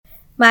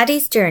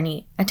Maddie's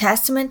journey, a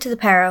testament to the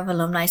power of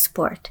alumni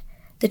support.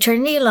 The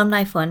Trinity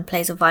Alumni Fund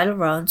plays a vital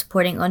role in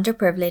supporting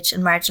underprivileged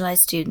and marginalised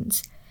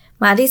students.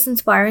 Maddie's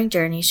inspiring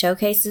journey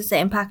showcases the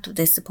impact of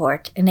this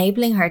support,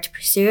 enabling her to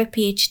pursue a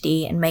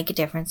PhD and make a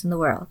difference in the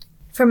world.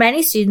 For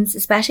many students,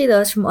 especially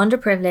those from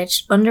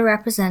underprivileged,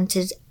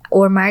 underrepresented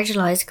or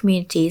marginalised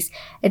communities,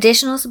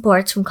 additional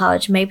supports from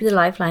college may be the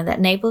lifeline that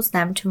enables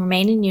them to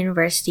remain in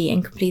university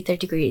and complete their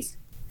degrees.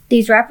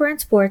 These wraparound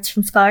supports,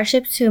 from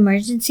scholarships to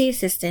emergency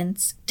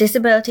assistance,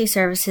 disability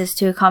services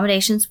to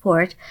accommodation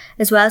support,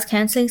 as well as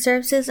counselling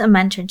services and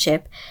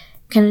mentorship,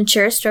 can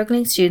ensure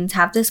struggling students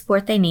have the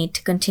support they need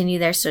to continue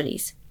their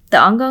studies. The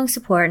ongoing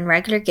support and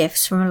regular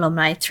gifts from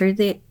alumni through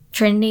the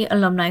Trinity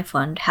Alumni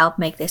Fund help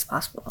make this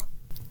possible.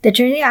 The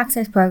Trinity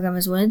Access Programme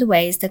is one of the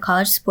ways the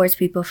college supports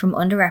people from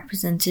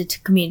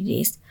underrepresented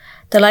communities.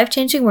 The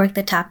life-changing work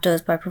that TAP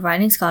does by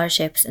providing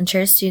scholarships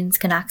ensures students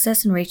can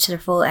access and reach their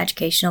full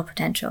educational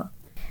potential.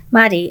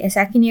 Maddie, a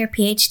second-year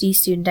PhD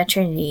student at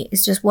Trinity,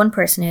 is just one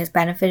person who has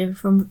benefited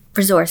from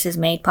resources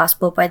made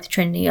possible by the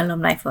Trinity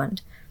Alumni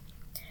Fund.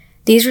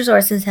 These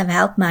resources have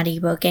helped Maddie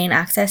both gain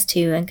access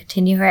to and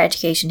continue her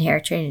education here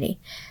at Trinity,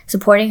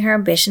 supporting her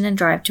ambition and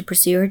drive to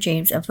pursue her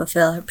dreams and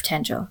fulfill her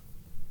potential.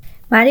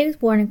 Maddie was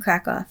born in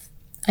Krakow.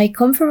 I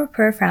come from a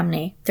poor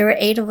family. There were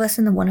 8 of us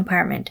in the one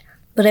apartment,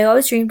 but I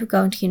always dreamed of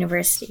going to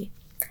university.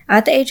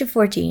 At the age of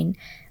 14,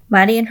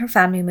 Maddie and her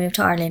family moved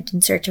to Ireland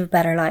in search of a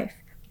better life.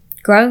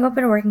 Growing up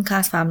in a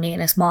working-class family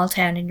in a small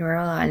town in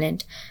rural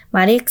Ireland,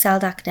 Maddie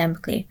excelled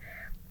academically,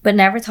 but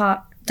never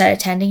thought that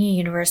attending a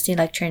university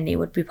like Trinity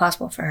would be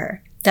possible for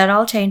her. That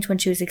all changed when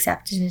she was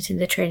accepted into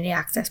the Trinity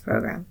Access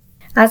Programme.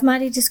 As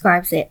Maddie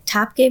describes it,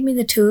 TAP gave me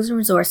the tools and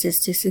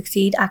resources to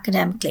succeed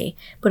academically,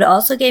 but it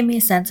also gave me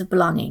a sense of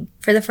belonging.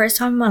 For the first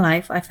time in my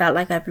life, I felt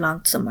like I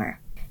belonged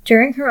somewhere.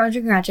 During her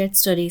undergraduate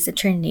studies at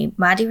Trinity,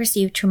 Maddie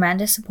received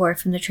tremendous support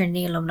from the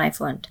Trinity Alumni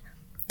Fund.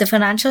 The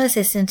financial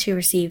assistance she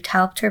received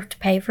helped her to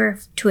pay for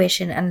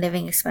tuition and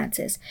living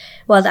expenses,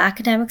 while the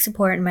academic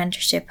support and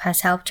mentorship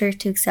has helped her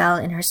to excel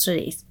in her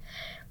studies.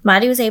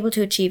 Maddie was able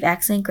to achieve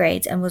excellent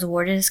grades and was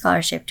awarded a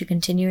scholarship to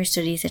continue her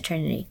studies at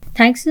Trinity.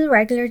 Thanks to the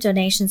regular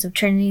donations of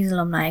Trinity's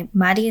alumni,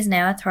 Maddie is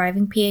now a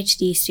thriving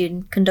PhD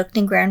student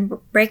conducting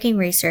groundbreaking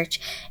research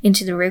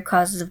into the root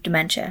causes of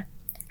dementia.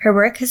 Her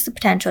work has the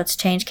potential to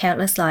change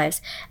countless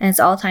lives, and it's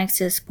all thanks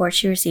to the support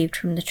she received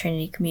from the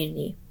Trinity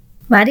community.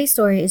 Maddie's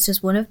story is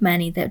just one of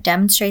many that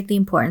demonstrate the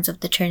importance of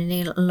the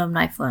Trinity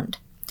Alumni Fund,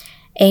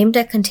 aimed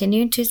at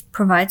continuing to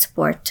provide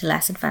support to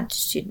less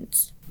advantaged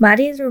students.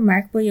 Maddie is a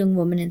remarkable young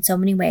woman in so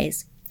many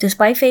ways.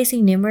 Despite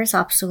facing numerous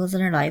obstacles in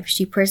her life,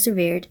 she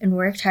persevered and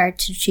worked hard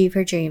to achieve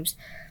her dreams.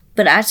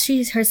 But as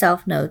she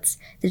herself notes,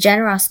 the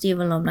generosity of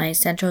alumni is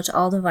central to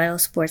all the vital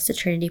supports that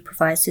Trinity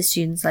provides to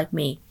students like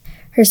me.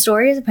 Her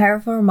story is a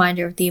powerful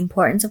reminder of the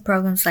importance of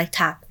programs like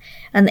TAP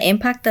and the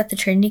impact that the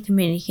Trinity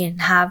community can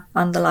have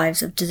on the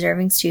lives of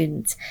deserving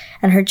students,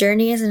 and her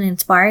journey is an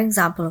inspiring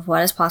example of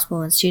what is possible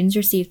when students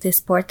receive the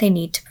support they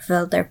need to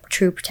fulfill their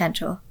true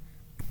potential.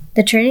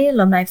 The Trinity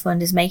Alumni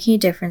Fund is making a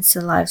difference to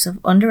the lives of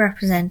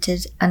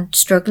underrepresented and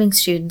struggling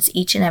students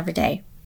each and every day.